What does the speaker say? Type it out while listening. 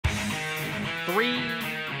3,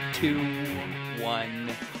 2, 1.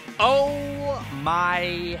 Oh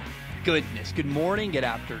my goodness. Good morning, good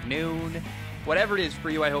afternoon. Whatever it is for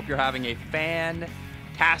you, I hope you're having a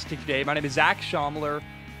fantastic day. My name is Zach Schaumler.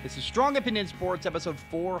 This is Strong Opinion Sports, episode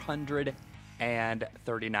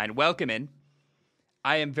 439. Welcome in.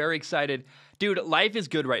 I am very excited. Dude, life is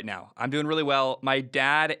good right now. I'm doing really well. My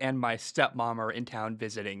dad and my stepmom are in town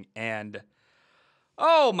visiting, and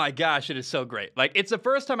oh my gosh, it is so great. Like, it's the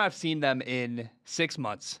first time I've seen them in 6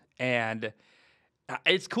 months, and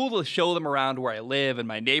it's cool to show them around where I live and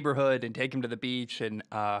my neighborhood and take them to the beach, and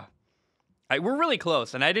we're really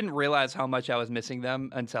close, and I didn't realize how much I was missing them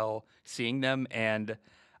until seeing them, and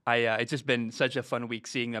it's just been such a fun week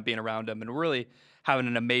seeing them, being around them, and really having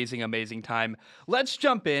an amazing, amazing time. Let's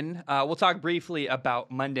jump in. We'll talk briefly about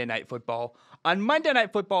Monday Night Football. On Monday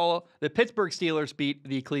Night Football, the Pittsburgh Steelers beat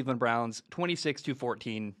the Cleveland Browns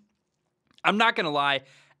 26-14. I'm not going to lie,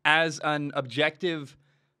 as an objective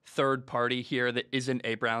third party here that isn't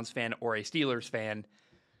a Browns fan or a Steelers fan,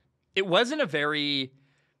 it wasn't a very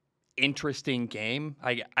interesting game.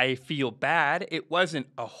 I feel bad. It wasn't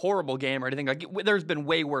a horrible game or anything. Like, there's been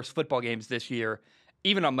way worse football games this year,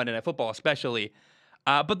 even on Monday Night Football especially.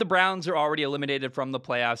 But the Browns are already eliminated from the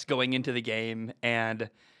playoffs going into the game, and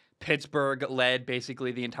Pittsburgh led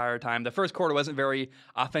basically the entire time. The first quarter wasn't very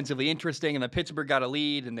offensively interesting, and then Pittsburgh got a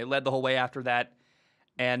lead, and they led the whole way after that.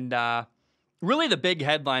 And really the big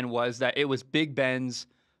headline was that it was Big Ben's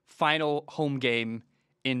final home game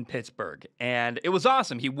in Pittsburgh, and it was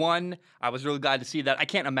awesome. He won. I was really glad to see that. I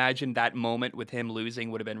can't imagine that moment with him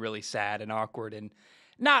losing would have been really sad and awkward and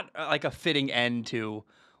not like a fitting end to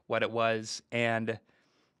what it was. And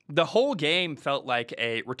the whole game felt like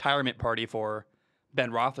a retirement party for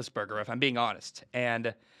Ben Roethlisberger, if I'm being honest.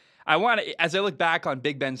 And I want to, as I look back on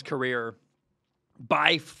Big Ben's career,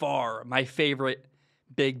 by far my favorite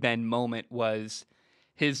Big Ben moment was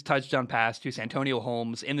his touchdown pass to Santonio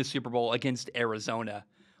Holmes in the Super Bowl against Arizona,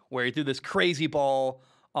 where he threw this crazy ball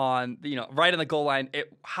on, right on the goal line,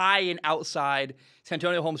 high and outside.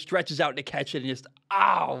 Santonio Holmes stretches out to catch it, and just,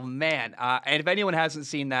 oh man. And if anyone hasn't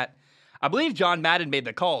seen that, I believe John Madden made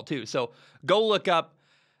the call too. So go look up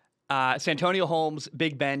Santonio Holmes,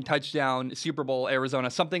 Big Ben, touchdown, Super Bowl,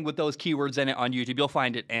 Arizona, something with those keywords in it on YouTube. You'll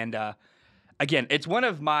find it. And again, it's one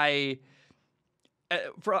of my,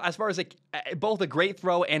 as far as both a great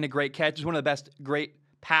throw and a great catch, it's one of the best great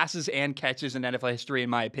passes and catches in NFL history, in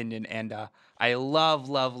my opinion. And I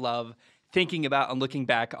love thinking about and looking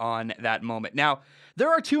back on that moment. Now,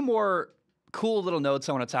 there are two more cool little notes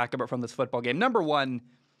I want to talk about from this football game. Number one,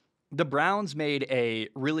 the Browns made a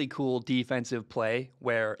really cool defensive play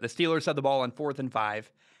where the Steelers had the ball on 4th and 5,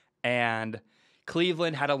 and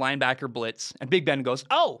Cleveland had a linebacker blitz, and Big Ben goes,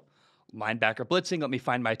 oh, linebacker blitzing, let me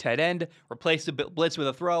find my tight end, replace the blitz with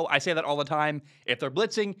a throw. I say that all the time. If they're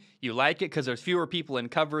blitzing, you like it because there's fewer people in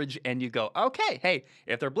coverage, and you go, okay, hey,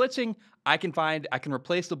 if they're blitzing, I can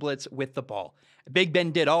replace the blitz with the ball. Big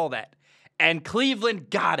Ben did all that. And Cleveland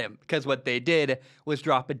got him because what they did was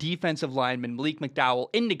drop a defensive lineman, Malik McDowell,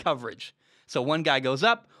 into coverage. So one guy goes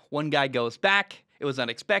up, one guy goes back. It was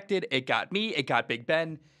unexpected. It got me. It got Big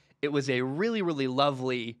Ben. It was a really, really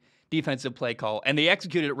lovely defensive play call, and they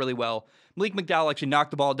executed it really well. Malik McDowell actually knocked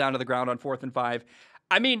the ball down to the ground on 4th and 5.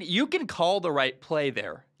 I mean, you can call the right play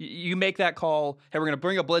there. You make that call, hey, we're going to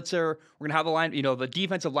bring a blitzer, we're going to have the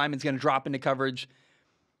defensive lineman's going to drop into coverage,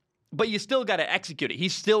 but you still got to execute it.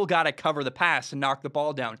 He's still got to cover the pass and knock the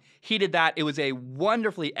ball down. He did that. It was a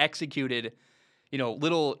wonderfully executed,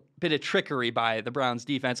 little bit of trickery by the Browns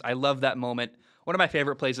defense. I love that moment. One of my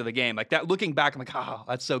favorite plays of the game. Like that, looking back, I'm like, oh,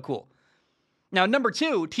 that's so cool. Now, number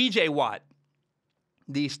two, TJ Watt,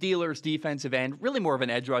 the Steelers defensive end, really more of an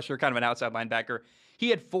edge rusher, kind of an outside linebacker.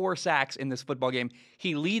 He had 4 sacks in this football game.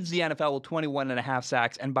 He leads the NFL with 21.5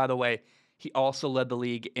 sacks. And by the way, he also led the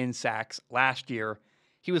league in sacks last year.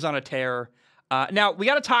 He was on a tear. Now, we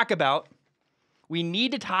need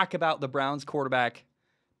to talk about the Browns quarterback,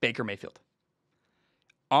 Baker Mayfield.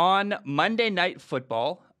 On Monday Night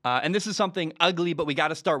Football, and this is something ugly, but we got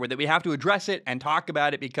to start with it. We have to address it and talk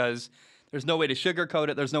about it because there's no way to sugarcoat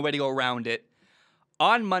it. There's no way to go around it.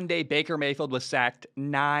 On Monday, Baker Mayfield was sacked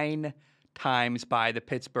 9 times by the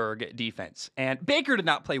Pittsburgh defense. And Baker did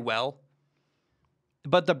not play well,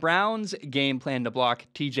 but the Browns' game plan to block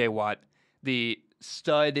TJ Watt, the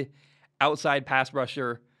stud outside pass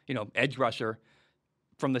rusher, edge rusher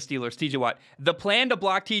from the Steelers, TJ Watt. The plan to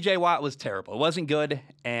block TJ Watt was terrible. It wasn't good.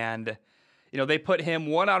 And, they put him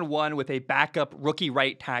one-on-one with a backup rookie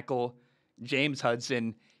right tackle, James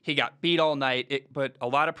Hudson. He got beat all night. It put a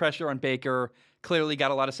lot of pressure on Baker. Clearly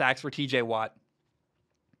got a lot of sacks for TJ Watt.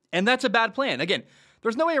 And that's a bad plan. Again,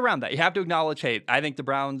 There's no way around that. You have to acknowledge, hey, I think the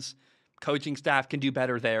Browns coaching staff can do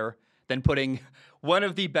better there than putting one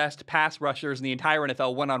of the best pass rushers in the entire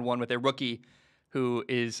NFL one-on-one with a rookie who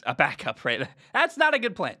is a backup, right? That's not a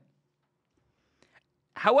good plan.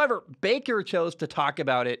 However, Baker chose to talk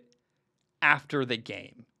about it after the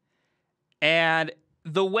game. And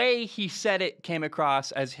the way he said it came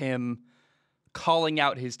across as him calling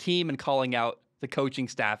out his team and calling out the coaching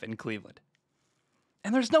staff in Cleveland.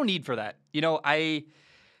 And there's no need for that. I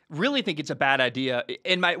really think it's a bad idea.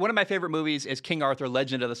 One of my favorite movies is King Arthur,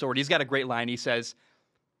 Legend of the Sword. He's got a great line. He says,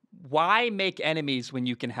 "Why make enemies when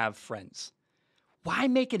you can have friends?" Why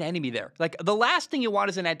make an enemy there? Like, the last thing you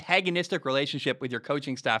want is an antagonistic relationship with your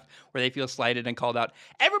coaching staff where they feel slighted and called out.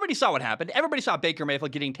 Everybody saw what happened. Everybody saw Baker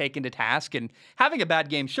Mayfield getting taken to task and having a bad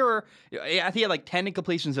game. Sure, I think he had like 10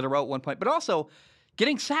 incompletions in a row at one point, but also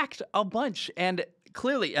getting sacked a bunch. And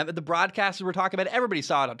clearly, the broadcasters were talking about it. Everybody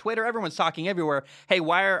saw it on Twitter. Everyone's talking everywhere. Hey,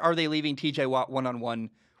 why are they leaving TJ Watt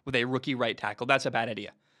one-on-one with a rookie right tackle? That's a bad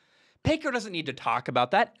idea. Baker doesn't need to talk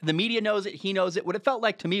about that. The media knows it. He knows it. What it felt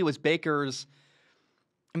like to me was Baker's,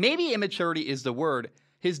 maybe immaturity is the word,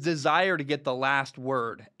 his desire to get the last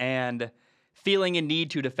word and feeling a need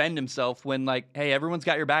to defend himself when, like, hey, everyone's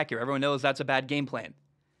got your back here. Everyone knows that's a bad game plan.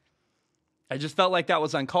 I just felt like that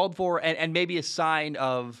was uncalled for and maybe a sign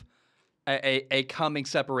of a coming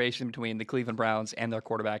separation between the Cleveland Browns and their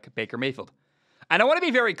quarterback, Baker Mayfield. And I want to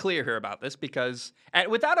be very clear here about this because, and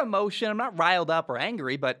without emotion, I'm not riled up or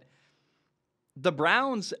angry, but the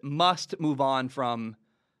Browns must move on from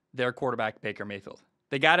their quarterback, Baker Mayfield.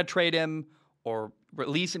 They got to trade him or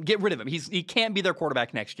release him, get rid of him. He can't be their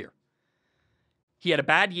quarterback next year. He had a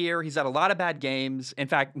bad year. He's had a lot of bad games. In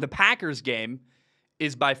fact, the Packers game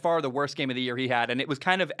is by far the worst game of the year he had, and it was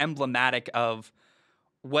kind of emblematic of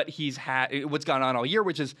what's gone on all year,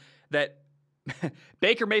 which is that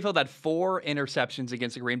Baker Mayfield had 4 interceptions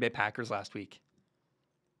against the Green Bay Packers last week.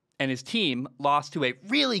 And his team lost to a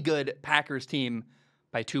really good Packers team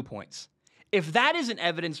by 2 points. If that isn't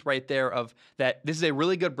evidence right there of that this is a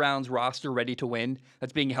really good Browns roster ready to win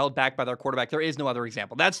that's being held back by their quarterback, there is no other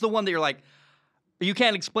example. That's the one that you're like, you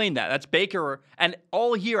can't explain that. That's Baker. And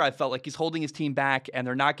all year I felt like he's holding his team back and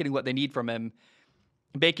they're not getting what they need from him.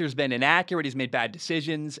 Baker's been inaccurate. He's made bad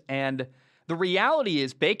decisions. And the reality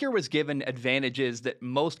is Baker was given advantages that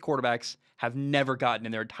most quarterbacks have never gotten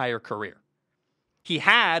in their entire career. He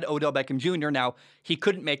had Odell Beckham Jr. Now, he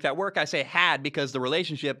couldn't make that work. I say had because the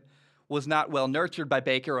relationship was not well nurtured by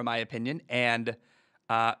Baker, in my opinion. And,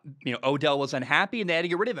 Odell was unhappy and they had to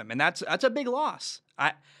get rid of him. And that's a big loss.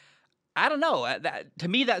 I don't know. To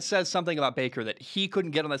me, that says something about Baker that he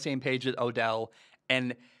couldn't get on the same page with Odell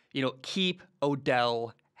and, keep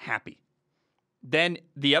Odell happy. Then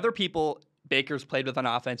the other people Baker's played with on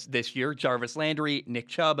offense this year, Jarvis Landry, Nick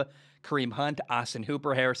Chubb, Kareem Hunt, Austin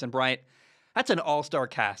Hooper, Harrison Bryant. That's an all-star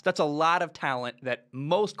cast. That's a lot of talent that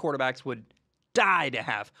most quarterbacks would die to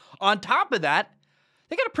have. On top of that,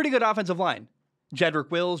 they got a pretty good offensive line.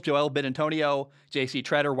 Jedrick Wills, Joel Benantonio, J.C.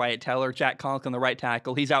 Treader, Wyatt Teller, Jack Conklin, the right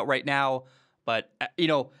tackle. He's out right now. But,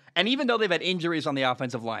 and even though they've had injuries on the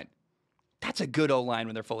offensive line, that's a good O-line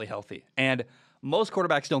when they're fully healthy. And most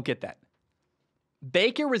quarterbacks don't get that.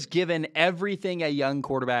 Baker was given everything a young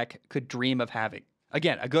quarterback could dream of having.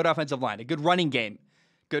 Again, a good offensive line, a good running game,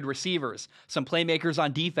 good receivers, some playmakers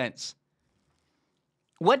on defense.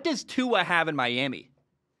 What does Tua have in Miami?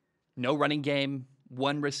 No running game,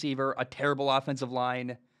 1 receiver, a terrible offensive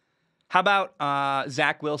line. How about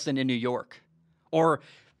Zach Wilson in New York? Or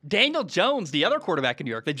Daniel Jones, the other quarterback in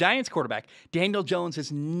New York, the Giants quarterback. Daniel Jones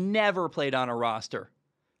has never played on a roster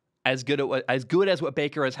as good as what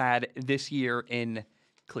Baker has had this year in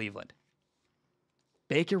Cleveland.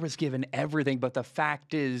 Baker was given everything, but the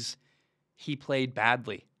fact is he played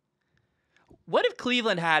badly. What if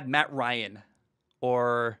Cleveland had Matt Ryan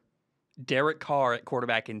or Derek Carr at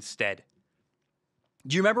quarterback instead?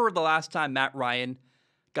 Do you remember the last time Matt Ryan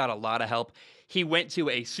got a lot of help? He went to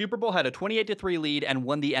a Super Bowl, had a 28-3 lead, and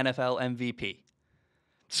won the NFL MVP.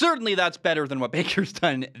 Certainly that's better than what Baker's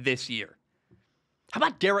done this year. How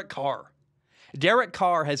about Derek Carr? Derek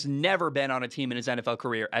Carr has never been on a team in his NFL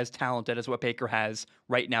career as talented as what Baker has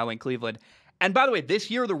right now in Cleveland. And by the way, this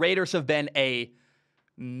year the Raiders have been a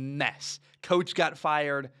mess. Coach got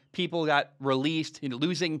fired. People got released,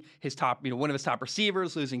 losing his top, one of his top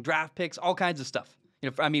receivers, losing draft picks, all kinds of stuff.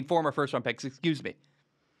 Former first-round picks, excuse me.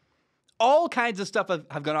 All kinds of stuff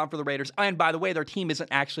have gone on for the Raiders. And by the way, their team isn't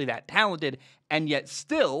actually that talented. And yet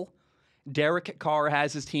still, Derek Carr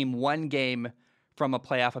has his team 1 game from a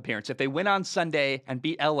playoff appearance. If they win on Sunday and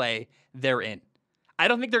beat LA, they're in. I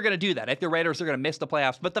don't think they're going to do that. I think the Raiders are going to miss the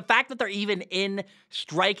playoffs. But the fact that they're even in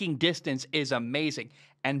striking distance is amazing.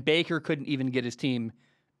 And Baker couldn't even get his team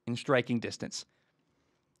in striking distance.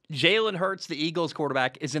 Jalen Hurts, the Eagles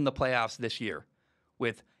quarterback, is in the playoffs this year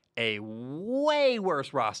with a way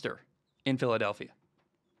worse roster in Philadelphia.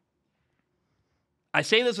 I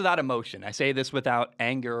say this without emotion. I say this without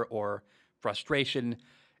anger or frustration.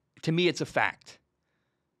 To me, it's a fact.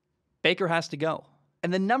 Baker has to go.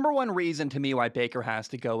 And the number one reason to me why Baker has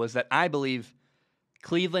to go is that I believe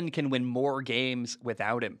Cleveland can win more games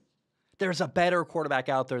without him. There's a better quarterback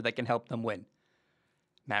out there that can help them win.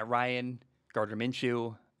 Matt Ryan, Gardner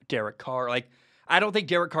Minshew, Derek Carr. I don't think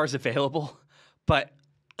Derek Carr's available, but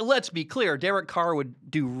let's be clear, Derek Carr would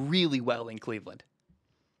do really well in Cleveland.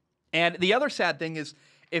 And the other sad thing is,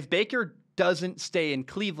 if Baker doesn't stay in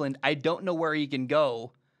Cleveland, I don't know where he can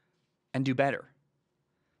go and do better.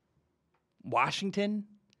 Washington?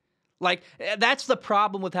 That's the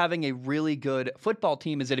problem with having a really good football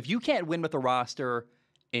team, is that if you can't win with a roster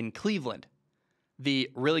in Cleveland, the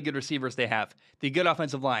really good receivers they have, the good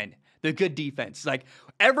offensive line, the good defense,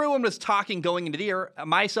 everyone was talking going into the year,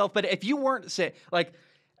 myself, but if you weren't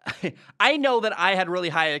I know that I had really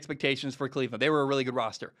high expectations for Cleveland. They were a really good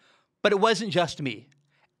roster, but it wasn't just me.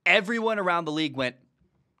 Everyone around the league went,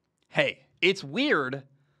 hey, it's weird,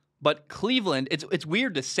 but Cleveland, it's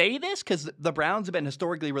weird to say this because the Browns have been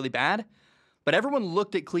historically really bad, but everyone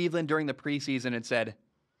looked at Cleveland during the preseason and said,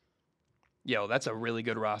 yo, that's a really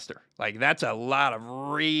good roster. That's a lot of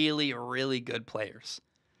really, really good players.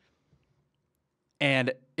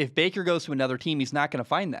 And if Baker goes to another team, he's not going to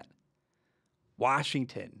find that.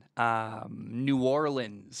 Washington, New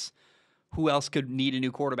Orleans, who else could need a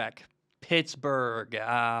new quarterback? Pittsburgh,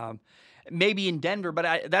 maybe in Denver.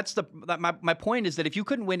 But my point is that if you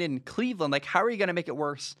couldn't win in Cleveland, how are you going to make it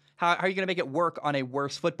worse? How are you going to make it work on a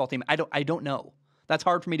worse football team? I don't know. That's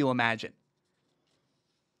hard for me to imagine.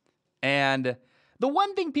 And the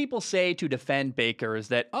one thing people say to defend Baker is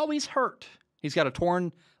that, oh, he's hurt. He's got a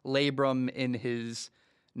torn labrum in his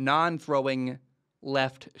non-throwing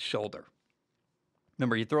left shoulder.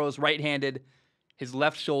 Remember, he throws right-handed. His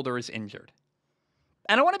left shoulder is injured.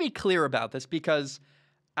 And I want to be clear about this because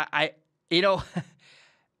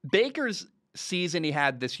Baker's season he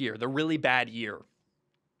had this year, the really bad year,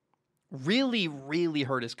 really, really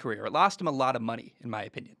hurt his career. It lost him a lot of money, in my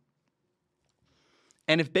opinion.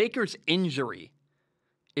 And if Baker's injury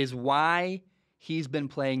is why he's been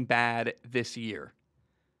playing bad this year,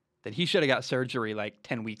 then he should have got surgery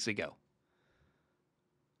 10 weeks ago.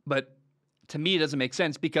 But to me, it doesn't make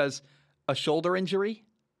sense because a shoulder injury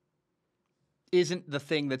isn't the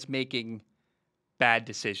thing that's making bad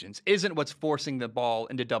decisions, isn't what's forcing the ball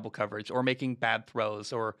into double coverage or making bad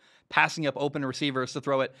throws or passing up open receivers to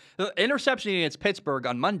throw it. The interception against Pittsburgh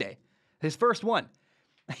on Monday, his first one,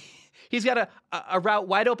 he's got a route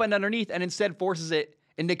wide open underneath and instead forces it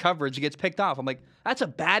into coverage. It gets picked off. I'm like, that's a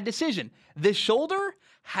bad decision. The shoulder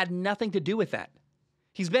had nothing to do with that.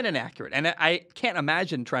 He's been inaccurate, and I can't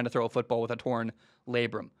imagine trying to throw a football with a torn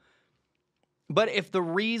labrum. But if the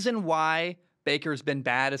reason why Baker's been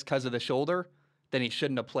bad is because of the shoulder, then he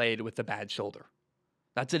shouldn't have played with the bad shoulder.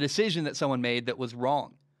 That's a decision that someone made that was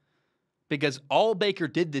wrong. Because all Baker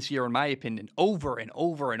did this year, in my opinion, over and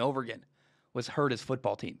over and over again, was hurt his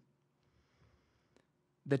football team.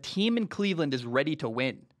 The team in Cleveland is ready to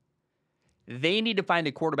win. They need to find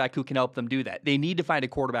a quarterback who can help them do that. They need to find a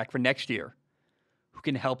quarterback for next year who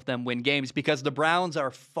can help them win games because the Browns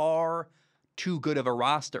are far too good of a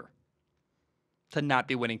roster to not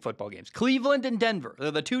be winning football games. Cleveland and Denver,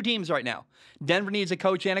 they're the two teams right now. Denver needs a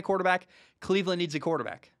coach and a quarterback. Cleveland needs a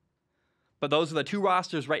quarterback. But those are the two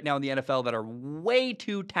rosters right now in the NFL that are way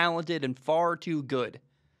too talented and far too good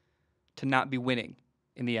to not be winning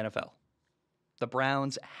in the NFL. The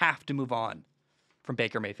Browns have to move on from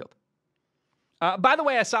Baker Mayfield. By the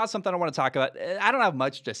way, I saw something I want to talk about. I don't have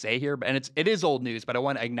much to say here, and it is old news, but I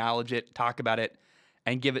want to acknowledge it, talk about it,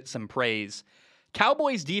 and give it some praise.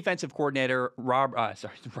 Cowboys defensive coordinator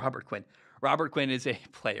Robert Quinn. Robert Quinn is a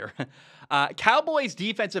player. Cowboys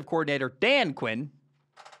defensive coordinator Dan Quinn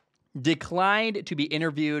declined to be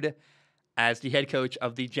interviewed as the head coach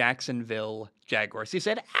of the Jacksonville Jaguars. He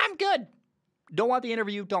said, I'm good. Don't want the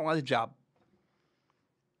interview, don't want the job.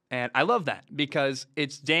 And I love that because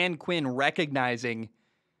it's Dan Quinn recognizing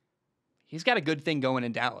he's got a good thing going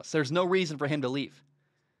in Dallas. There's no reason for him to leave.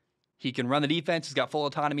 He can run the defense. He's got full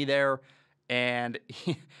autonomy there. And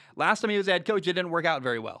last time he was head coach, it didn't work out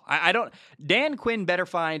very well. Dan Quinn better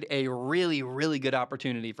find a really, really good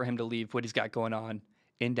opportunity for him to leave what he's got going on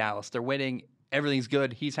in Dallas. They're winning. Everything's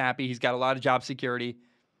good. He's happy. He's got a lot of job security.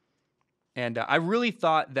 And I really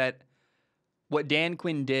thought that what Dan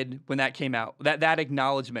Quinn did when that came out, that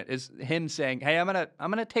acknowledgement is him saying, "Hey, I'm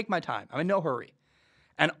gonna take my time. I'm in no hurry."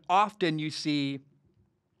 And often you see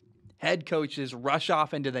head coaches rush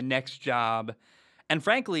off into the next job and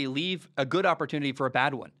frankly leave a good opportunity for a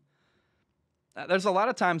bad one. There's a lot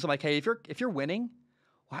of times I'm like, hey, if you're winning,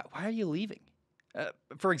 why are you leaving?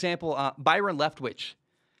 For example, Byron Leftwich,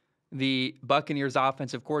 the Buccaneers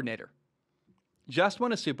offensive coordinator, just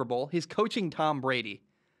won a Super Bowl. He's coaching Tom Brady.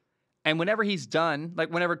 And whenever he's done, like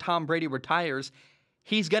whenever Tom Brady retires,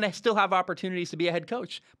 he's going to still have opportunities to be a head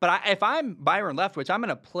coach. But if I'm Byron Leftwich, I'm going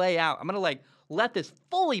to play out. I'm going to let this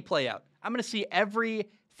fully play out. I'm going to see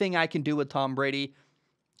everything I can do with Tom Brady,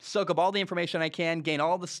 soak up all the information I can, gain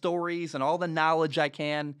all the stories and all the knowledge I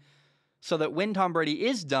can, so that when Tom Brady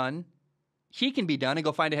is done, he can be done and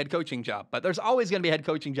go find a head coaching job. But there's always going to be head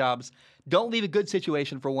coaching jobs. Don't leave a good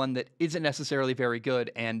situation for one that isn't necessarily very good.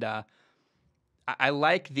 And I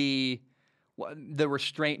like the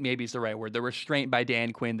restraint, maybe is the right word, the restraint by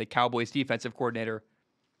Dan Quinn, the Cowboys defensive coordinator,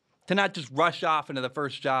 to not just rush off into the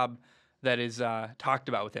first job that is talked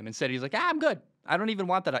about with him. Instead, he's like, I'm good. I don't even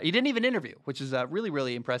want that. He didn't even interview, which is really,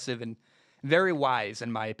 really impressive and very wise,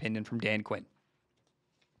 in my opinion, from Dan Quinn.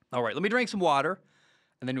 All right, let me drink some water,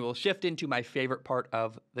 and then we'll shift into my favorite part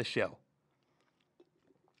of the show.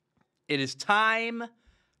 It is time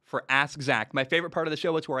for Ask Zach, my favorite part of the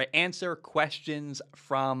show. It's where I answer questions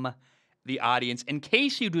from the audience. In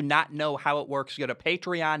case you do not know how it works, you go to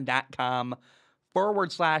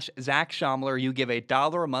patreon.com/Zach Schaumler. You give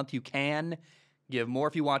 $1 a month. You can give more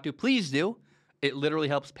if you want to. Please do. It literally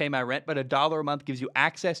helps pay my rent, but $1 a month gives you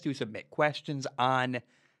access to submit questions on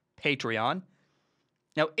Patreon.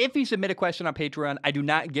 Now, if you submit a question on Patreon, I do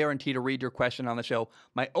not guarantee to read your question on the show.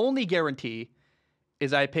 My only guarantee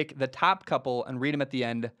is I pick the top couple and read them at the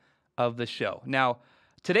end of the show. Now,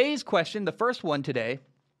 today's question, the first one today,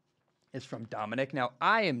 is from Dominic. Now,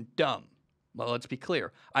 I am dumb. Well, let's be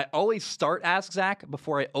clear. I always start Ask Zach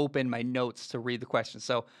before I open my notes to read the question.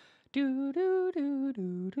 So,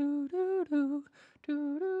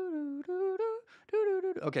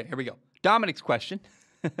 okay, here we go. Dominic's question.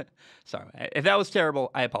 Sorry, if that was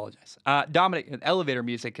terrible, I apologize. Dominic, elevator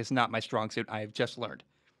music is not my strong suit. I have just learned.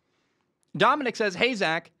 Dominic says, hey,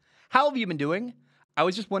 Zach, how have you been doing? I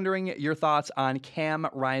was just wondering your thoughts on Cam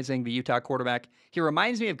Rising, the Utah quarterback. He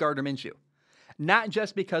reminds me of Gardner Minshew. Not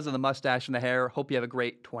just because of the mustache and the hair. Hope you have a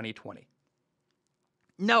great 2020.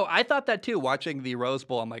 No, I thought that too, watching the Rose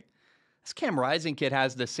Bowl. I'm like, this Cam Rising kid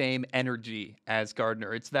has the same energy as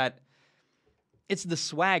Gardner. It's the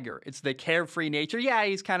swagger. It's the carefree nature. Yeah,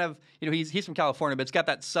 he's kind of, he's from California, but it's got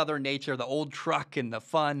that southern nature, the old truck and the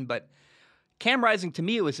fun. But Cam Rising, to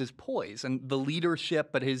me, it was his poise and the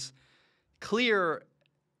leadership, but his clearly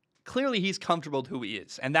he's comfortable with who he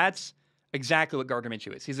is. And that's exactly what Gardner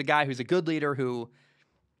Minshew is. He's a guy who's a good leader who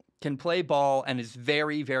can play ball and is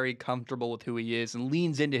very, very comfortable with who he is and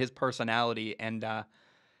leans into his personality. And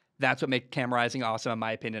that's what makes Cam Rising awesome, in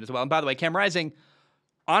my opinion, as well. And by the way, Cam Rising,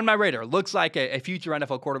 on my radar, looks like a future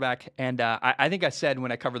NFL quarterback. And I think I said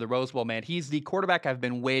when I covered the Rose Bowl, man, he's the quarterback I've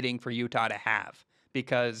been waiting for Utah to have,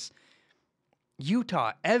 because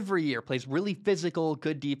Utah every year plays really physical,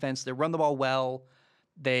 good defense. They run the ball well.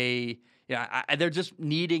 They're just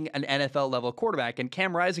needing an NFL level quarterback, and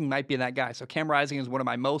Cam Rising might be that guy. So Cam Rising is one of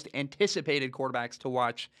my most anticipated quarterbacks to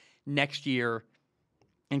watch next year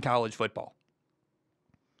in college football.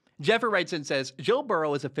 Jeffrey writes in and says, Joe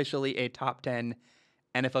Burrow is officially a top 10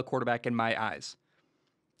 NFL quarterback in my eyes.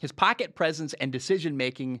 His pocket presence and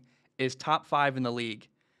decision-making is top 5 in the league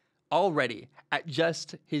already at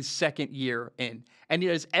just his second year in. And he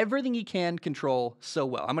does everything he can control so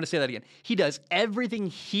well. I'm going to say that again. He does everything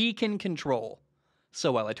he can control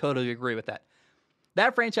so well. I totally agree with that.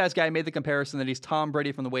 That franchise guy made the comparison that he's Tom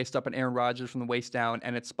Brady from the waist up and Aaron Rodgers from the waist down,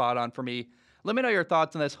 and it's spot on for me. Let me know your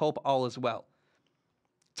thoughts on this. Hope all is well.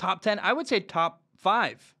 Top 10, I would say top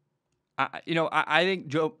 5. I think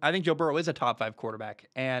Joe Burrow is a top 5 quarterback.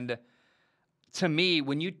 And to me,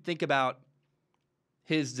 when you think about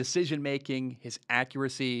his decision-making, his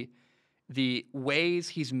accuracy, the ways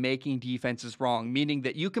he's making defenses wrong, meaning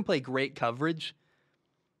that you can play great coverage,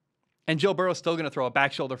 and Joe Burrow's still going to throw a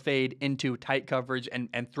back shoulder fade into tight coverage and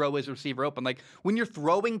throw his receiver open. Like, when you're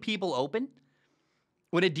throwing people open,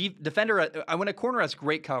 when when a corner has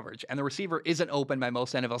great coverage and the receiver isn't open by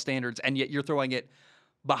most NFL standards, and yet you're throwing it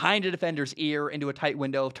behind a defender's ear into a tight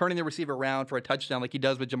window, turning the receiver around for a touchdown like he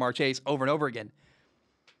does with Jamar Chase over and over again,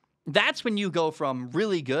 that's when you go from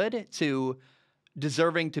really good to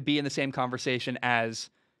deserving to be in the same conversation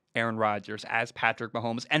as Aaron Rodgers, as Patrick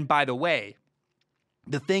Mahomes. And by the way,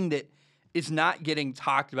 the thing that is not getting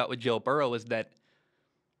talked about with Joe Burrow is that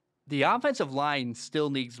the offensive line still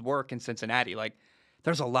needs work in Cincinnati. Like,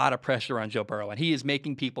 there's a lot of pressure on Joe Burrow, and he is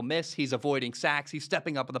making people miss. He's avoiding sacks. He's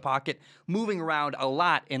stepping up in the pocket, moving around a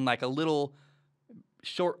lot in like a little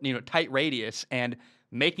short, tight radius, and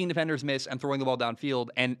making defenders miss and throwing the ball downfield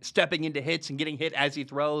and stepping into hits and getting hit as he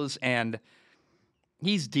throws. And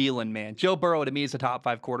he's dealing, man. Joe Burrow, to me, is a top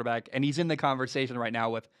 5 quarterback, and he's in the conversation right now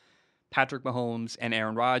with Patrick Mahomes and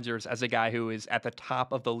Aaron Rodgers as a guy who is at the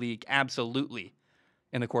top of the league, absolutely,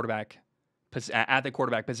 in the quarterback at the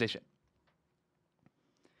quarterback position.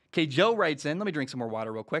 Okay, Joe writes in. Let me drink some more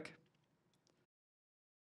water real quick.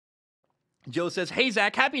 Joe says, "Hey,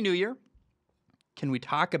 Zach, Happy New Year. Can we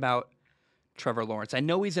talk about Trevor Lawrence? I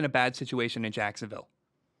know he's in a bad situation in Jacksonville,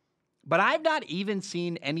 but I've not even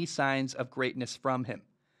seen any signs of greatness from him.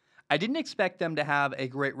 I didn't expect them to have a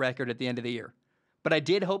great record at the end of the year, but I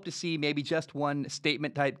did hope to see maybe just one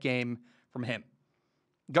statement-type game from him.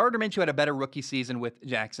 Gardner Minshew had a better rookie season with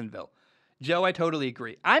Jacksonville." Joe, I totally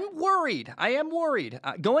agree. I'm worried. I am worried.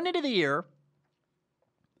 Going into the year,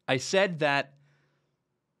 I said that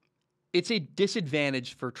it's a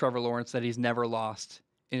disadvantage for Trevor Lawrence that he's never lost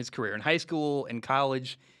in his career. In high school, in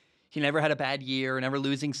college, he never had a bad year, never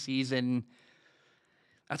losing season.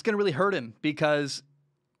 That's going to really hurt him because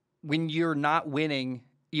when you're not winning,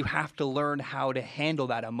 you have to learn how to handle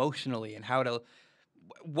that emotionally and how to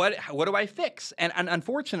what do I fix? And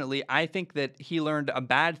unfortunately, I think that he learned a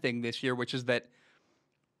bad thing this year, which is that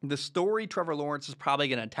the story Trevor Lawrence is probably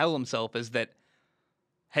going to tell himself is that,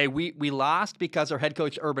 hey, we lost because our head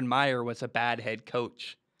coach Urban Meyer was a bad head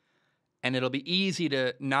coach. And it'll be easy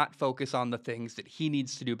to not focus on the things that he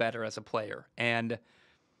needs to do better as a player. And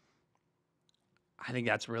I think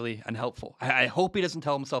that's really unhelpful. I hope he doesn't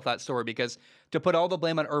tell himself that story, because to put all the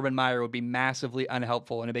blame on Urban Meyer would be massively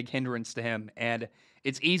unhelpful and a big hindrance to him. And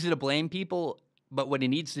it's easy to blame people, but what he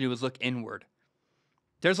needs to do is look inward.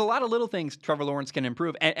 There's a lot of little things Trevor Lawrence can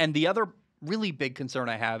improve. And the other really big concern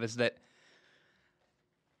I have is that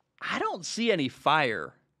I don't see any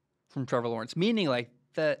fire from Trevor Lawrence, meaning like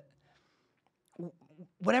that.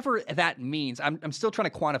 Whatever that means, I'm still trying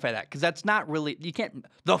to quantify that, because that's not really, you can't,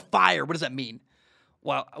 the fire, what does that mean?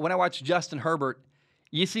 Well, when I watch Justin Herbert,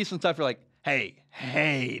 you see some stuff, you're like,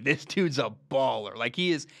 hey, this dude's a baller. Like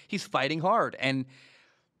he's fighting hard. And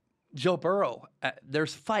Joe Burrow,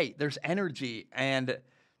 there's fight, there's energy. And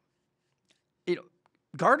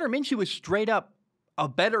Gardner Minshew was straight up a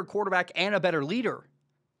better quarterback and a better leader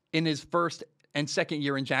in his first and second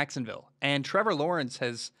year in Jacksonville. And Trevor Lawrence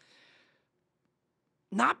has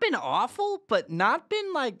not been awful, but not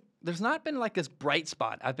been like, there's not been like this bright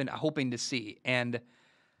spot I've been hoping to see. And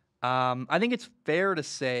I think it's fair to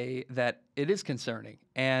say that it is concerning.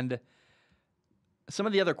 And some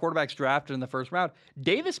of the other quarterbacks drafted in the first round,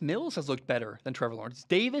 Davis Mills has looked better than Trevor Lawrence.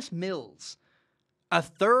 Davis Mills, a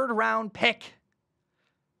third-round pick,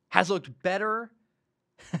 has looked better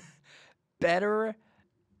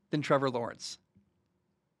than Trevor Lawrence.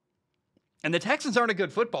 And the Texans aren't a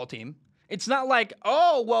good football team. It's not like,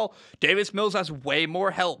 oh, well, Davis Mills has way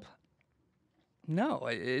more help. No,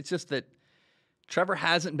 it's just that Trevor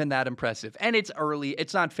hasn't been that impressive. And it's early.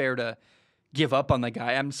 It's not fair to give up on the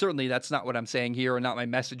guy. Certainly that's not what I'm saying here, and not my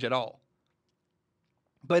message at all.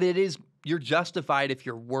 But it is, you're justified if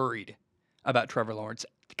you're worried about Trevor Lawrence,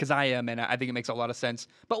 because I am, and I think it makes a lot of sense.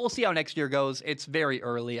 But we'll see how next year goes. It's very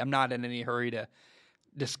early. I'm not in any hurry to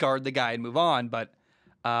discard the guy and move on. But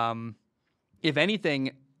if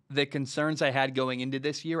anything, the concerns I had going into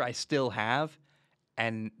this year, I still have.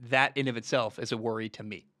 And that in of itself is a worry to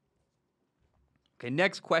me. Okay,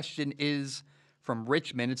 next question is from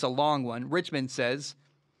Richmond. It's a long one. Richmond says,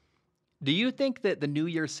 do you think that the New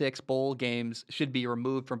Year's Six bowl games should be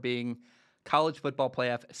removed from being college football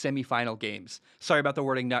playoff semifinal games? Sorry about the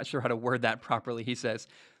wording. Not sure how to word that properly, he says.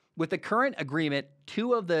 With the current agreement,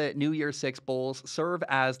 2 of the New Year's Six bowls serve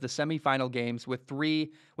as the semifinal games with a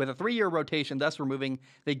 3-year rotation, thus removing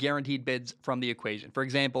the guaranteed bids from the equation. For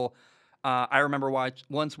example, I remember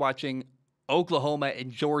once watching Oklahoma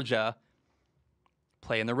and Georgia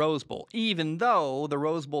play in the Rose Bowl, even though the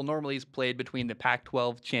Rose Bowl normally is played between the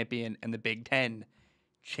Pac-12 champion and the Big Ten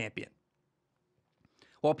champion.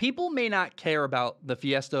 While people may not care about the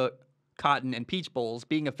Fiesta, Cotton, and Peach Bowls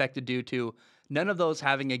being affected due to none of those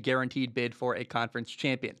having a guaranteed bid for a conference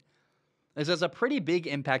champion, this has a pretty big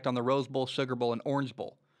impact on the Rose Bowl, Sugar Bowl, and Orange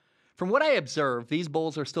Bowl. From what I observe, these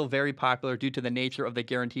bowls are still very popular due to the nature of the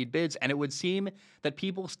guaranteed bids, and it would seem that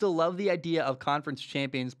people still love the idea of conference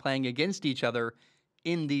champions playing against each other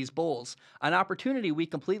in these bowls, an opportunity we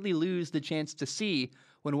completely lose the chance to see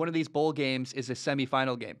when one of these bowl games is a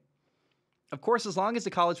semifinal game. Of course, as long as the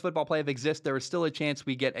college football playoff exists, there is still a chance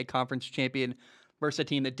we get a conference champion, versus a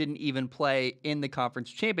team that didn't even play in the conference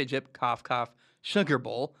championship, cough, cough, Sugar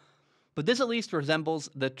Bowl. But this at least resembles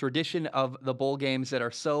the tradition of the bowl games that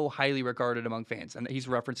are so highly regarded among fans. And he's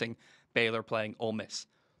referencing Baylor playing Ole Miss.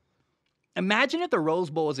 Imagine if the Rose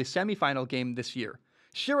Bowl is a semifinal game this year.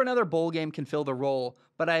 Sure, another bowl game can fill the role,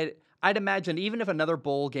 but I'd imagine even if another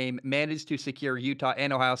bowl game managed to secure Utah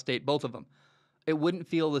and Ohio State, both of them, it wouldn't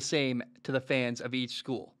feel the same to the fans of each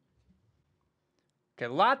school. Okay,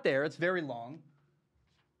 a lot there. It's very long.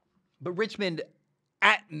 But Richmond,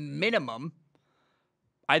 at minimum,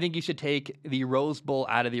 I think you should take the Rose Bowl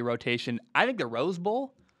out of the rotation. I think the Rose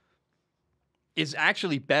Bowl is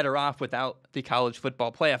actually better off without the college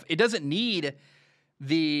football playoff. It doesn't need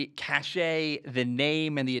the cachet, the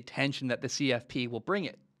name, and the attention that the CFP will bring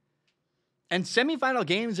it. And semifinal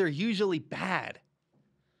games are usually bad.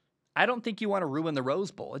 I don't think you want to ruin the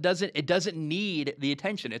Rose Bowl. It doesn't need the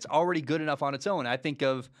attention. It's already good enough on its own. I think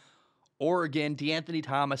of Oregon, DeAnthony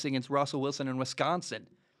Thomas against Russell Wilson in Wisconsin.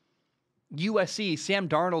 USC, Sam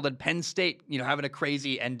Darnold and Penn State, having a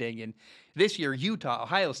crazy ending. And this year, Utah,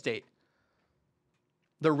 Ohio State.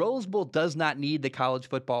 The Rose Bowl does not need the college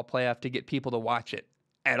football playoff to get people to watch it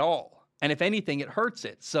at all. And if anything, it hurts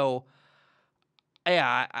it. So,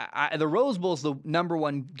 yeah, the Rose Bowl is the number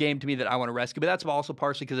one game to me that I want to rescue. But that's also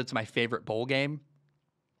partially because it's my favorite bowl game.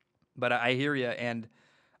 But I hear you. And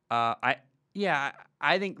I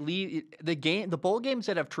think the bowl games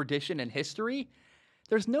that have tradition and history,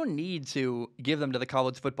 there's no need to give them to the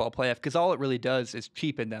college football playoff because all it really does is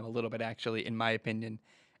cheapen them a little bit, actually, in my opinion.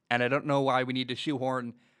 And I don't know why we need to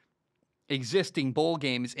shoehorn existing bowl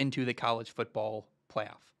games into the college football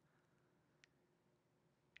playoff.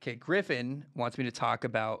 Okay, Griffin wants me to talk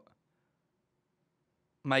about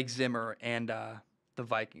Mike Zimmer and the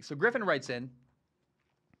Vikings. So Griffin writes in.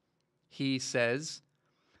 He says,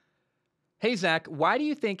 "Hey, Zach, why do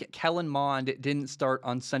you think Kellen Mond didn't start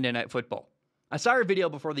on Sunday Night Football? I saw your video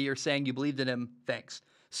before the year saying you believed in him. Thanks."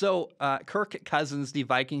 So Kirk Cousins, the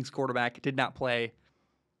Vikings quarterback, did not play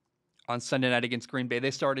on Sunday night against Green Bay.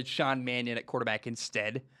 They started Sean Mannion at quarterback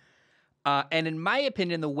instead. And in my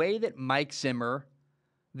opinion, the way that Mike Zimmer,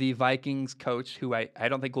 the Vikings coach, who I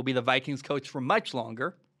don't think will be the Vikings coach for much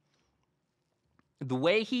longer, the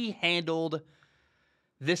way he handled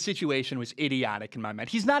this situation was idiotic in my mind.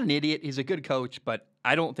 He's not an idiot. He's a good coach, but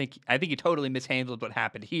I think he totally mishandled what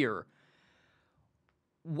happened here.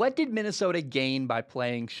 What did Minnesota gain by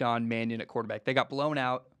playing Sean Mannion at quarterback? They got blown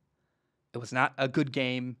out. It was not a good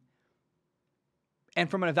game. And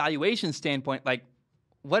from an evaluation standpoint,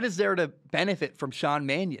 what is there to benefit from Sean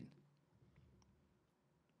Mannion?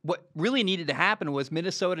 What really needed to happen was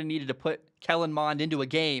Minnesota needed to put Kellen Mond into a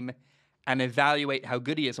game and evaluate how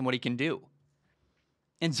good he is and what he can do.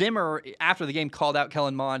 And Zimmer, after the game, called out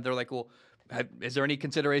Kellen Mond. They're like, well, is there any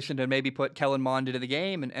consideration to maybe put Kellen Mond into the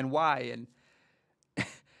game and why? And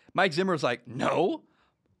Mike Zimmer's like, no,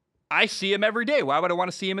 I see him every day. Why would I want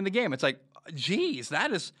to see him in the game? It's like, geez,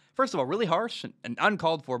 that is, first of all, really harsh and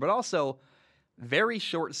uncalled for, but also very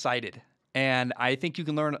short-sighted. And I think you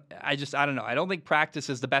can learn, I don't know. I don't think practice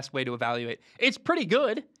is the best way to evaluate. It's pretty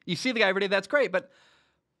good. You see the guy every day, that's great. But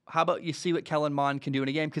how about you see what Kellen Mond can do in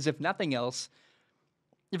a game? Because if nothing else,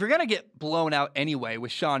 if you're going to get blown out anyway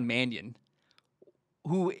with Sean Mannion,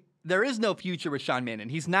 who there is no future with Sean Mannion.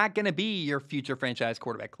 He's not going to be your future franchise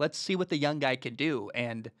quarterback. Let's see what the young guy can do.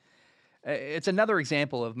 And it's another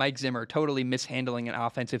example of Mike Zimmer totally mishandling an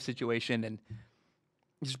offensive situation and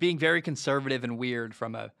just being very conservative and weird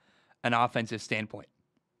from an offensive standpoint.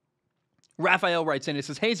 Raphael writes in and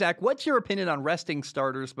says, "Hey, Zach, what's your opinion on resting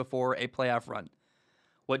starters before a playoff run?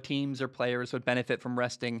 What teams or players would benefit from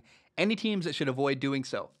resting? Any teams that should avoid doing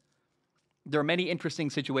so? There are many interesting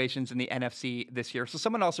situations in the NFC this year." So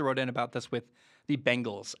someone also wrote in about this with the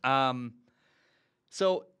Bengals.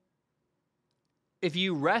 So if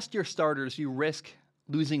you rest your starters, you risk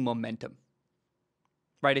losing momentum,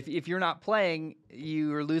 right? If you're not playing,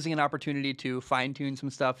 you're losing an opportunity to fine-tune some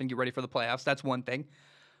stuff and get ready for the playoffs. That's one thing.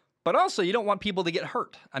 But also, you don't want people to get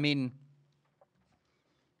hurt. I mean,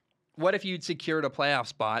 what if you'd secured a playoff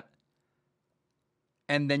spot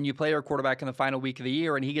and then you play your quarterback in the final week of the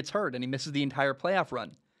year and he gets hurt and he misses the entire playoff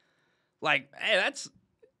run? Hey,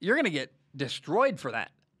 you're going to get destroyed for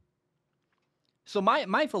that. So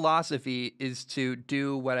my philosophy is to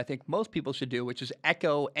do what I think most people should do, which is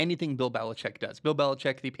echo anything Bill Belichick does. Bill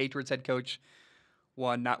Belichick, the Patriots head coach,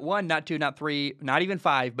 won not one, not two, not three, not even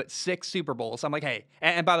five, but 6 Super Bowls. I'm like, hey,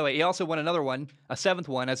 and by the way, he also won another one, a 7th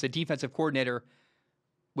one, as a defensive coordinator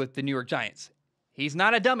with the New York Giants. He's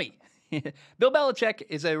not a dummy. Bill Belichick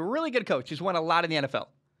is a really good coach. He's won a lot in the NFL.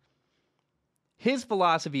 His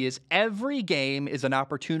philosophy is every game is an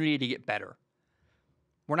opportunity to get better.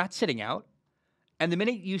 we're not sitting out. And the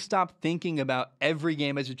minute you stop thinking about every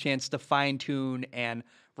game as a chance to fine-tune and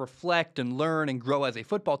reflect and learn and grow as a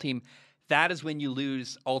football team, that is when you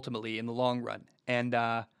lose ultimately in the long run. And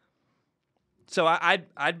so I'd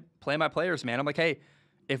play my players, man. I'm like, hey,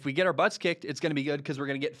 if we get our butts kicked, it's going to be good because we're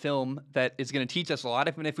going to get film that is going to teach us a lot.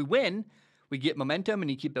 If we win, we get momentum and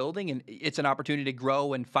you keep building, and it's an opportunity to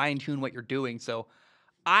grow and fine-tune what you're doing. So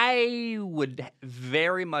I would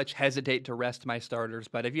very much hesitate to rest my starters,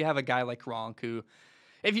 but if you have a guy like Gronk who,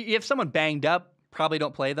 if you have someone banged up, probably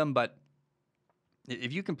don't play them, but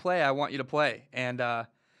if you can play, I want you to play. And I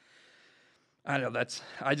don't know,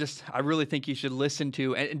 I really think you should listen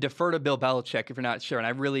to and defer to Bill Belichick if you're not sure. And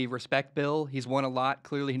I really respect Bill. He's won a lot.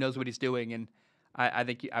 Clearly he knows what he's doing, and I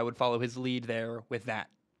think I would follow his lead there with that.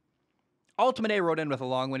 Ultimate A wrote in with a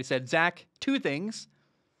long one. He said, Zach, 2 things.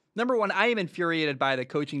 Number 1, I am infuriated by the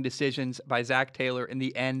coaching decisions by Zach Taylor in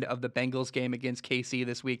the end of the Bengals game against KC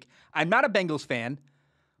this week. I'm not a Bengals fan,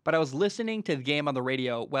 but I was listening to the game on the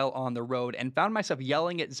radio while on the road and found myself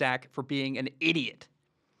yelling at Zach for being an idiot.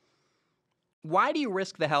 Why do you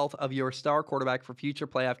risk the health of your star quarterback for future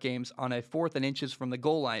playoff games on a 4th and inches from the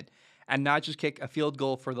goal line and not just kick a field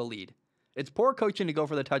goal for the lead? It's poor coaching to go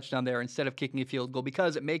for the touchdown there instead of kicking a field goal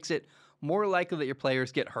because it makes it more likely that your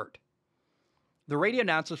players get hurt. The radio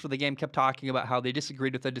announcers for the game kept talking about how they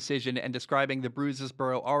disagreed with the decision and describing the bruises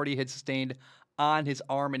Burrow already had sustained on his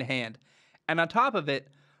arm and hand. And on top of it,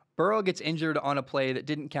 Burrow gets injured on a play that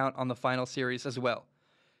didn't count on the final series as well.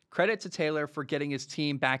 Credit to Taylor for getting his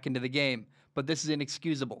team back into the game, but this is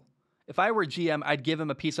inexcusable. If I were GM, I'd give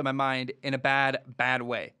him a piece of my mind in a bad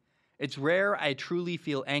way. It's rare I truly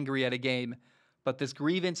feel angry at a game, but this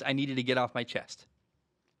grievance I needed to get off my chest.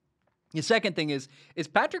 The second thing is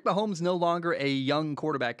Patrick Mahomes no longer a young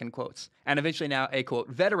quarterback, in quotes, and eventually now a, quote,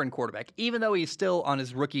 veteran quarterback, even though he's still on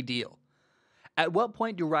his rookie deal? At what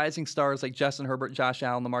point do rising stars like Justin Herbert, Josh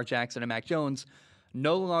Allen, Lamar Jackson, and Mac Jones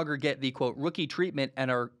no longer get the, quote, rookie treatment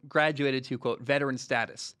and are graduated to, quote, veteran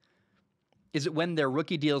status? Is it when their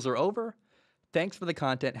rookie deals are over? Thanks for the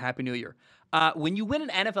content. Happy New Year. When you win an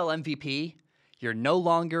NFL MVP, you're no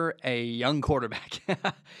longer a young quarterback.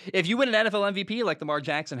 If you win an NFL MVP like Lamar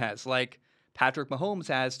Jackson has, like Patrick Mahomes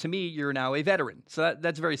has, to me, you're now a veteran. So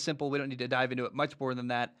that's very simple. We don't need to dive into it much more than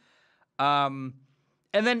that. And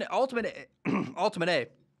then ultimate A.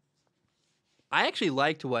 I actually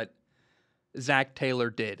liked what Zach Taylor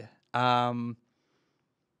did. I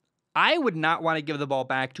would not want to give the ball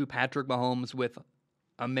back to Patrick Mahomes with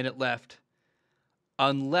a minute left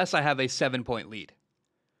unless I have a 7-point lead.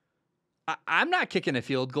 I'm not kicking a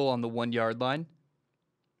field goal on the 1-yard line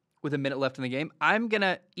with a minute left in the game. I'm going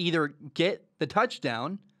to either get the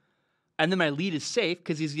touchdown, and then my lead is safe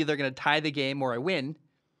because he's either going to tie the game or I win.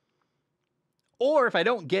 Or if I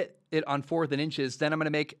don't get it on 4th and inches, then I'm going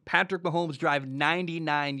to make Patrick Mahomes drive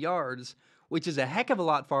 99 yards, which is a heck of a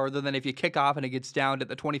lot farther than if you kick off and it gets down at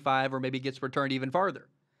the 25 or maybe gets returned even farther.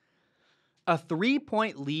 A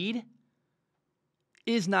 3-point lead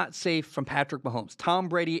is not safe from Patrick Mahomes. Tom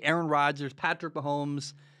Brady, Aaron Rodgers, Patrick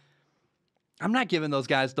Mahomes. I'm not giving those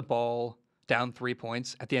guys the ball down 3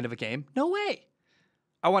 points at the end of a game. No way.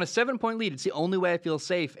 I want a 7-point lead. It's the only way I feel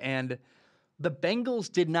safe. And the Bengals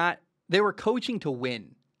they were coaching to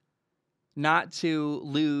win, not to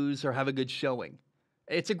lose or have a good showing.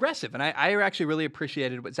 It's aggressive. And I actually really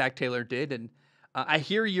appreciated what Zach Taylor did. And I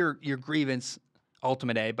hear your grievance,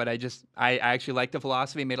 Ultimate A, but I actually like the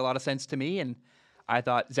philosophy. It made a lot of sense to me. And I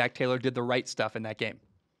thought Zach Taylor did the right stuff in that game.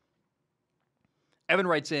 Evan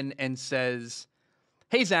writes in and says,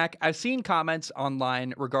 hey, Zach, I've seen comments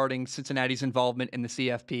online regarding Cincinnati's involvement in the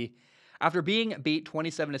CFP. After being beat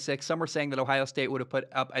 27-6, some are saying that Ohio State would have put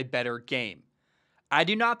up a better game. I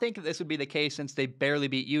do not think that this would be the case since they barely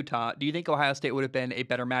beat Utah. Do you think Ohio State would have been a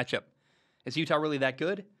better matchup? Is Utah really that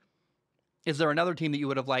good? Is there another team that you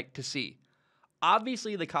would have liked to see?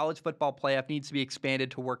 Obviously, the college football playoff needs to be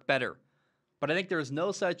expanded to work better. But I think there is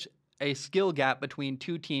no such a skill gap between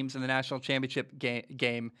 2 teams in the national championship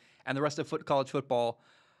game and the rest of college football.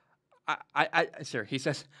 He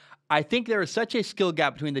says, I think there is such a skill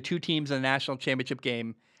gap between the 2 teams in the national championship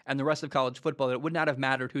game and the rest of college football that it would not have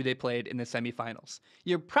mattered who they played in the semifinals.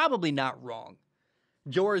 You're probably not wrong.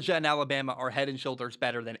 Georgia and Alabama are head and shoulders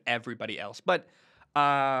better than everybody else. But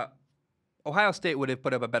Ohio State would have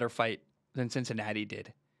put up a better fight than Cincinnati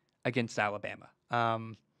did against Alabama.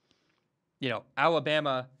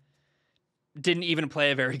 Alabama didn't even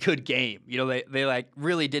play a very good game. They like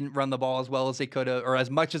really didn't run the ball as well as they could have or as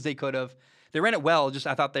much as they could have. They ran it well. Just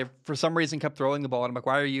I thought they, for some reason, kept throwing the ball. And I'm like,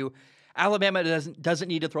 why are you? Alabama doesn't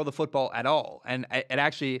need to throw the football at all. And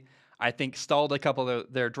I think stalled a couple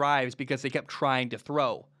of their drives because they kept trying to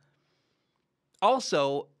throw.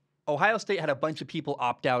 Also, Ohio State had a bunch of people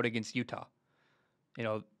opt out against Utah. You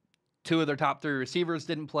know, 2 of their top 3 receivers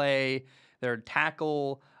didn't play. Their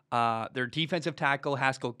tackle, their defensive tackle,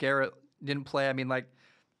 Haskell Garrett, didn't play. I mean, like,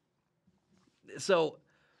 so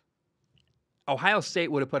Ohio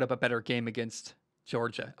State would have put up a better game against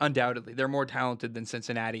Georgia, undoubtedly. They're more talented than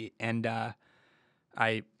Cincinnati, and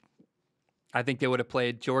I think they would have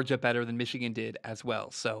played Georgia better than Michigan did as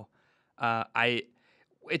well. So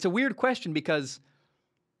it's a weird question because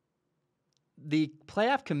the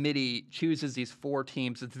playoff committee chooses these 4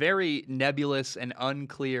 teams with very nebulous and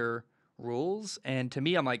unclear rules. And to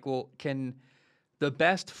me, I'm like, well, can the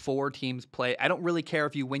best 4 teams play? I don't really care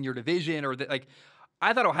if you win your division or like.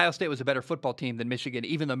 I thought Ohio State was a better football team than Michigan,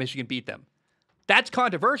 even though Michigan beat them. That's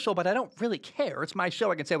controversial, but I don't really care. It's my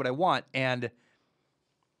show. I can say what I want. And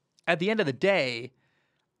at the end of the day,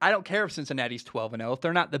 I don't care if Cincinnati's 12-0. If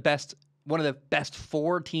they're not the best, one of the best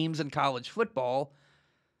 4 teams in college football,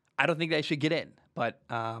 I don't think they should get in. But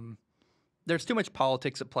there's too much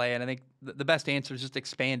politics at play, and I think the best answer is just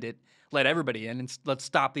expand it, let everybody in, and let's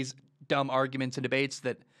stop these dumb arguments and debates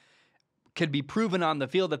that could be proven on the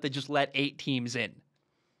field that they just let 8 teams in.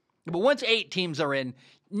 But once 8 teams are in,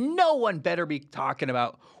 no one better be talking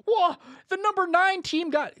about, well, the number 9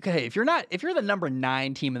 team got. Okay, if you're the number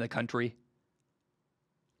 9 team in the country,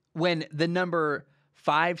 when the number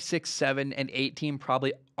 5, 6, 7, and 8 team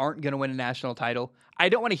probably aren't going to win a national title, I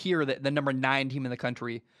don't want to hear that the number 9 team in the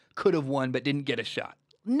country could have won but didn't get a shot.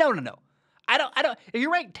 No. I don't. If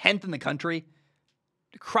you're ranked 10th in the country,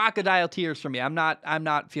 crocodile tears for me. I'm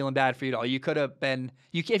not feeling bad for you at all. You could have been.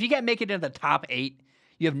 If you can't make it into the top 8.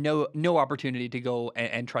 You have no opportunity to go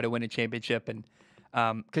and try to win a championship, and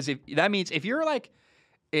because that means if you're like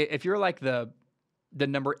the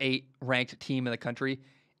number 8 ranked team in the country,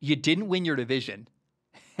 you didn't win your division,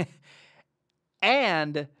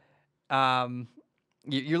 and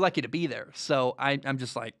you're lucky to be there. So I'm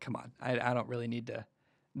just like, come on, I don't really need to.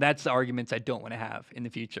 That's the arguments I don't want to have in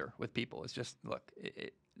the future with people. It's just look,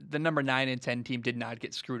 the number 9 and 10 team did not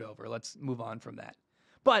get screwed over. Let's move on from that.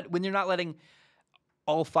 But when you're not letting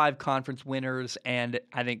all 5 conference winners and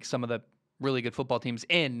I think some of the really good football teams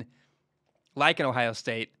in, like in Ohio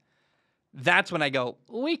State, that's when I go,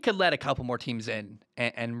 we could let a couple more teams in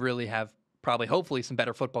and really have probably, hopefully, some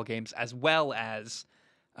better football games as well as,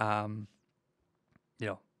 a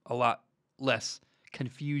lot less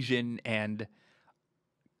confusion and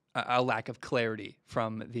a lack of clarity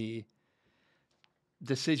from the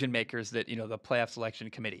decision makers that, the playoff selection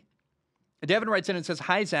committee. Devin writes in and says,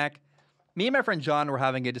 "Hi, Zach. Me and my friend John were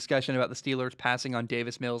having a discussion about the Steelers passing on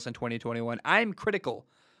Davis Mills in 2021. I'm critical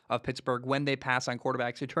of Pittsburgh when they pass on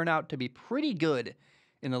quarterbacks who turn out to be pretty good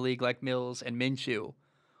in the league like Mills and Minshew,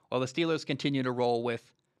 while the Steelers continue to roll with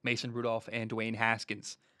Mason Rudolph and Dwayne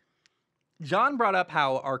Haskins." John brought up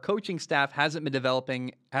how our coaching staff hasn't developed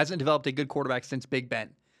a good quarterback since Big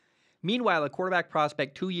Ben. Meanwhile, a quarterback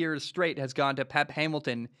prospect 2 years straight has gone to Pep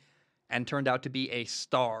Hamilton and turned out to be a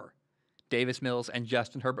star. Davis Mills and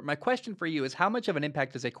Justin Herbert. My question for you is, how much of an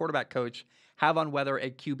impact does a quarterback coach have on whether a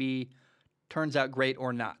QB turns out great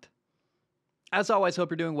or not? As always, hope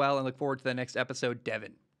you're doing well and look forward to the next episode,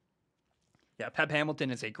 Devin. Yeah, Pep Hamilton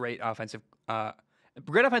is a great offensive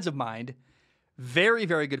mind. Very,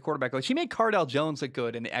 very good quarterback coach. He made Cardell Jones look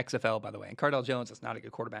good in the XFL, by the way. And Cardell Jones is not a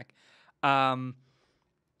good quarterback.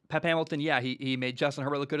 Pep Hamilton, yeah, he made Justin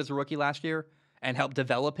Herbert look good as a rookie last year and helped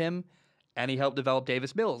develop him, and he helped develop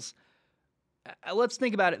Davis Mills. Let's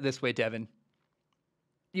think about it this way, Devin.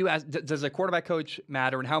 You asked, does a quarterback coach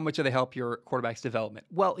matter, and how much do they help your quarterback's development?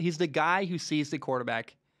 Well, he's the guy who sees the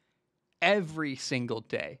quarterback every single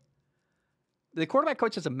day. The quarterback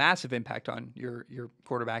coach has a massive impact on your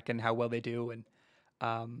quarterback and how well they do. And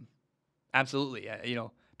absolutely,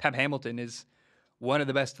 Pep Hamilton is one of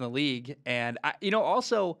the best in the league. And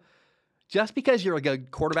also, just because you're a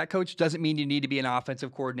good quarterback coach doesn't mean you need to be an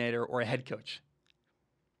offensive coordinator or a head coach.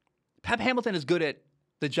 Pep Hamilton is good at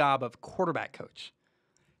the job of quarterback coach.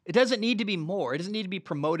 It doesn't need to be more. It doesn't need to be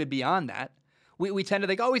promoted beyond that. We tend to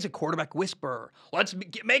think, oh, he's a quarterback whisperer. Let's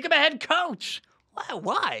make him a head coach.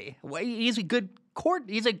 Why? He's a good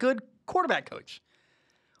quarterback coach.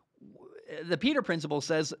 The Peter principle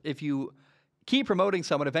says if you keep promoting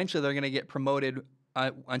someone, eventually they're going to get promoted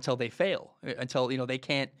until they fail, until they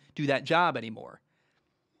can't do that job anymore.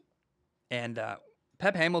 And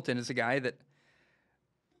Pep Hamilton is a guy that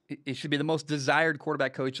he should be the most desired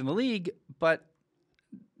quarterback coach in the league, but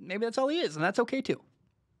maybe that's all he is, and that's okay too.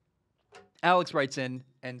 Alex writes in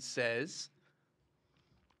and says,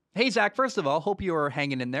 "Hey, Zach, first of all, hope you are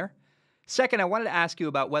hanging in there. Second, I wanted to ask you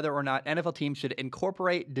about whether or not NFL teams should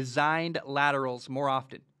incorporate designed laterals more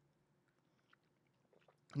often.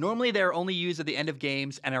 Normally, they're only used at the end of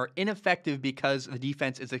games and are ineffective because the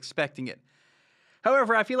defense is expecting it.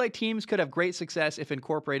 However, I feel like teams could have great success if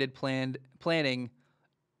incorporated planning.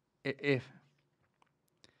 Okay,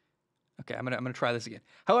 I'm gonna try this again.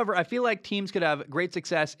 However, I feel like teams could have great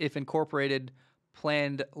success if incorporated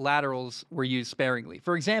planned laterals were used sparingly.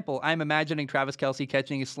 For example, I'm imagining Travis Kelce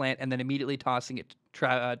catching a slant and then immediately tossing it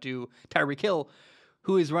to Tyreek Hill,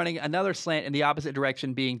 who is running another slant in the opposite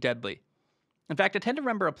direction, being deadly. In fact, I tend to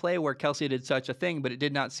remember a play where Kelce did such a thing, but it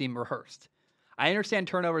did not seem rehearsed. I understand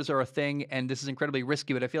turnovers are a thing, and this is incredibly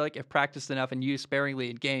risky, but I feel like if practiced enough and used sparingly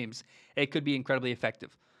in games, it could be incredibly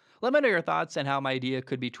effective. Let me know your thoughts and how my idea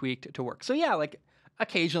could be tweaked to work. So yeah, like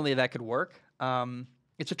occasionally that could work.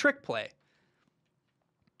 It's a trick play,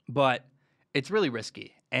 but it's really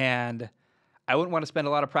risky, and I wouldn't want to spend a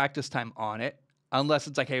lot of practice time on it unless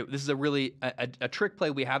it's like, hey, this is a really a trick play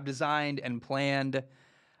we have designed and planned.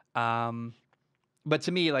 But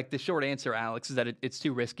to me, like the short answer, Alex, is that it's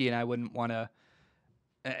too risky, and I wouldn't want to.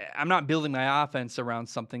 I'm not building my offense around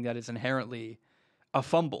something that is inherently a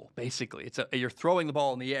fumble. Basically, you're throwing the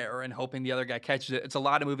ball in the air and hoping the other guy catches it. It's a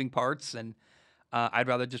lot of moving parts, and I'd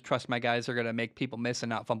rather just trust my guys are going to make people miss and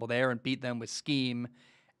not fumble there, and beat them with scheme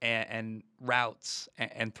and routes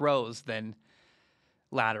and throws than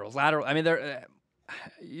laterals. I mean,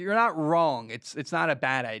 you're not wrong. It's not a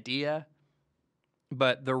bad idea,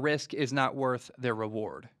 but the risk is not worth the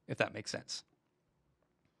reward, if that makes sense.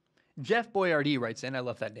 Jeff Boyardee writes in, I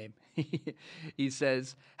love that name. He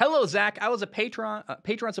says, "Hello, Zach. I was a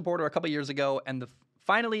Patreon supporter a couple years ago, and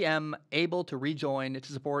finally am able to rejoin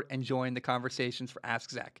to support and join the conversations for Ask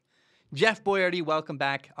Zach. Jeff Boyardee, welcome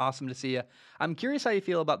back. Awesome to see you. I'm curious how you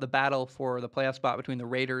feel about the battle for the playoff spot between the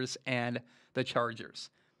Raiders and the Chargers.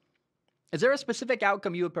 Is there a specific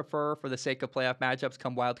outcome you would prefer for the sake of playoff matchups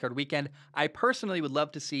come wildcard weekend? I personally would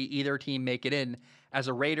love to see either team make it in, as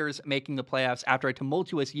the Raiders making the playoffs after a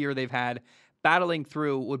tumultuous year they've had battling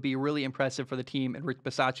through would be really impressive for the team and Rick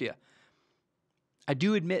Bisaccia. I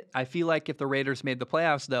do admit I feel like if the Raiders made the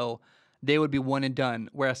playoffs, though, they would be one and done,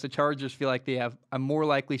 whereas the Chargers feel like they have a more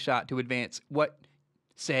likely shot to advance. What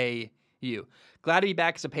say you? Glad to be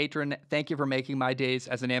back as a patron. Thank you for making my days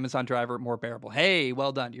as an Amazon driver more bearable." Hey,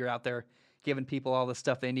 well done. You're out there giving people all the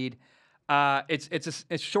stuff they need. It's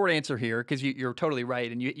a short answer here because you're totally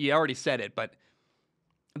right, and you already said it, but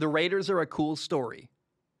the Raiders are a cool story,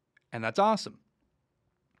 and that's awesome.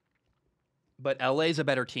 But LA's a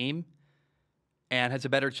better team and has a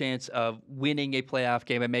better chance of winning a playoff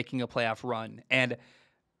game and making a playoff run. And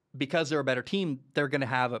because they're a better team, they're going to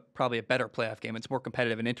have probably a better playoff game. It's more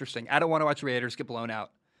competitive and interesting. I don't want to watch Raiders get blown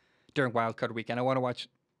out during wildcard weekend. I want to watch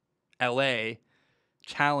LA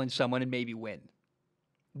challenge someone and maybe win.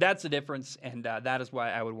 That's the difference, and that is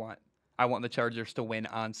why I want the Chargers to win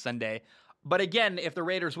on Sunday. But again, if the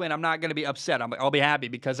Raiders win, I'm not going to be upset. I'll be happy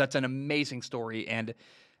because that's an amazing story, and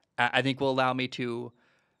I think will allow me to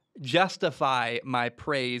justify my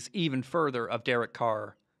praise even further of Derek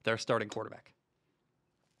Carr, their starting quarterback.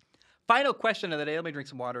 Final question of the day. Let me drink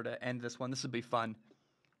some water to end this one. This will be fun.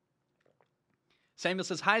 Samuel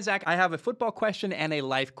says, "Hi, Zach. I have a football question and a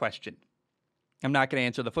life question." I'm not going to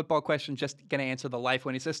answer the football question, just going to answer the life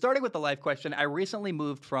one. He says, "Starting with the life question, I recently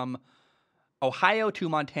moved from Ohio to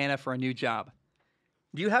Montana for a new job.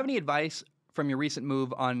 Do you have any advice from your recent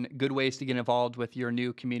move on good ways to get involved with your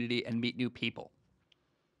new community and meet new people?"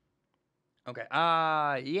 Okay.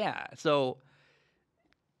 Yeah. So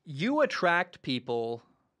you attract people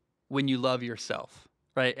when you love yourself,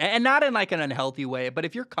 right? And not in like an unhealthy way, but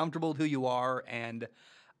if you're comfortable with who you are and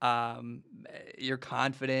you're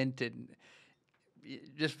confident and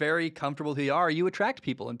just very comfortable with who you are, you attract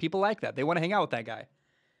people, and people like that. They want to hang out with that guy.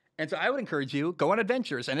 And so I would encourage you, go on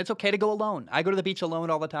adventures, and it's okay to go alone. I go to the beach alone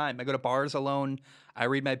all the time. I go to bars alone. I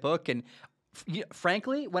read my book. And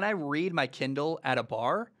frankly, when I read my Kindle at a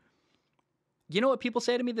bar, you know what people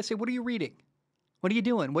say to me? They say, "What are you reading? What are you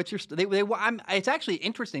doing? What's your..." It's actually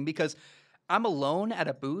interesting because I'm alone at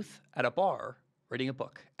a booth at a bar reading a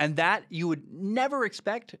book. And that you would never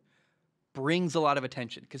expect brings a lot of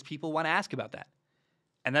attention because people want to ask about that.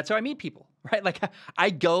 And that's how I meet people, right? Like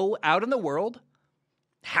I go out in the world,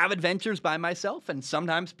 have adventures by myself, and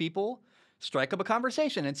sometimes people strike up a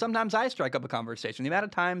conversation, and sometimes I strike up a conversation. The amount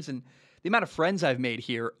of times and the amount of friends I've made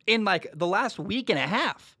here in like the last week and a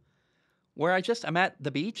half where I'm at the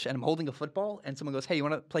beach and I'm holding a football and someone goes, "Hey, you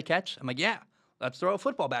want to play catch?" I'm like, "Yeah, let's throw a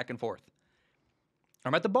football back and forth."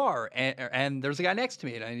 I'm at the bar and there's a guy next to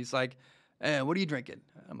me and he's like, "What are you drinking?"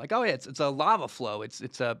 I'm like, "Oh, yeah, it's a lava flow.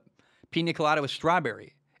 It's a pina colada with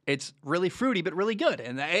strawberry." It's really fruity, but really good.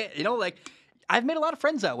 And I've made a lot of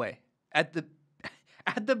friends that way at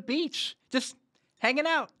the beach, just hanging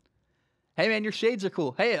out. Hey man, your shades are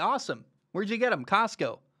cool. Hey, awesome. Where'd you get them?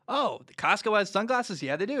 Costco. Oh, the Costco has sunglasses?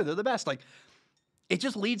 Yeah, they do. They're the best. Like, it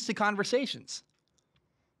just leads to conversations.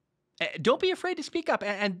 Don't be afraid to speak up,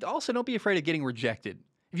 and also don't be afraid of getting rejected.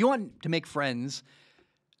 If you want to make friends,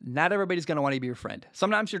 not everybody's going to want to be your friend.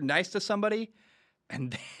 Sometimes you're nice to somebody,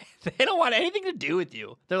 and they don't want anything to do with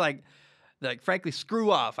you. They're like, frankly, screw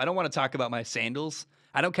off. I don't want to talk about my sandals.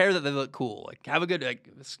 I don't care that they look cool. Like, have a good,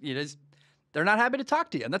 they're not happy to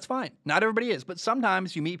talk to you, and that's fine. Not everybody is, but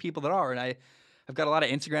sometimes you meet people that are, and I've got a lot of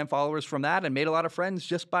Instagram followers from that and made a lot of friends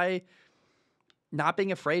just by not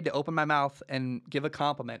being afraid to open my mouth and give a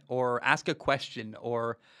compliment or ask a question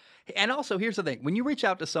and also, here's the thing. When you reach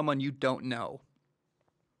out to someone you don't know,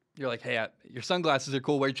 you're like, hey, your sunglasses are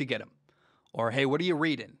cool. Where'd you get them? Or, hey, what are you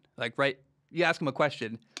reading? Like, right? You ask them a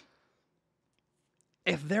question.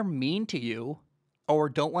 If they're mean to you or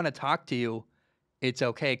don't want to talk to you, it's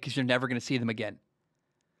okay because you're never going to see them again.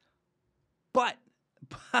 But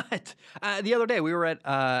the other day we were at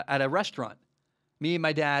a restaurant, me and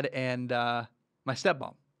my dad and my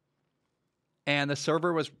stepmom, and the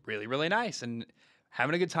server was really, really nice and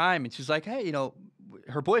having a good time. And she's like, hey,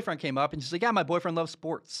 her boyfriend came up and she's like, yeah, my boyfriend loves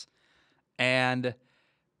sports. And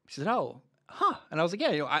she said, oh, huh. And I was like,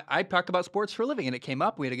 yeah, I talk about sports for a living. And it came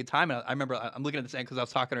up. We had a good time. And I remember I'm looking at this angle because I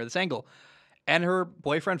was talking to her this angle. And her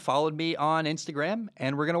boyfriend followed me on Instagram,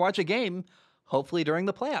 and we're going to watch a game, hopefully during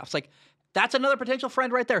the playoffs. Like, that's another potential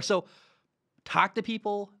friend right there. So talk to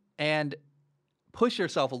people and push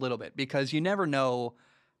yourself a little bit, because you never know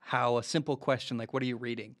how a simple question like, what are you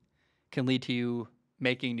reading, can lead to you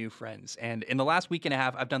making new friends. And in the last week and a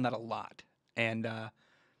half, I've done that a lot. And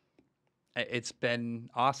it's been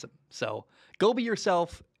awesome. So go be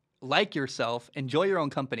yourself, like yourself, enjoy your own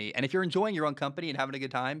company. And if you're enjoying your own company and having a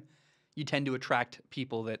good time, you tend to attract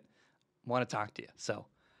people that want to talk to you. So,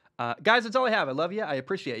 guys, that's all I have. I love you. I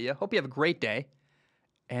appreciate you. Hope you have a great day.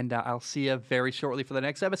 And I'll see you very shortly for the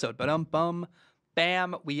next episode.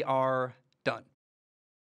 Bam, we are done.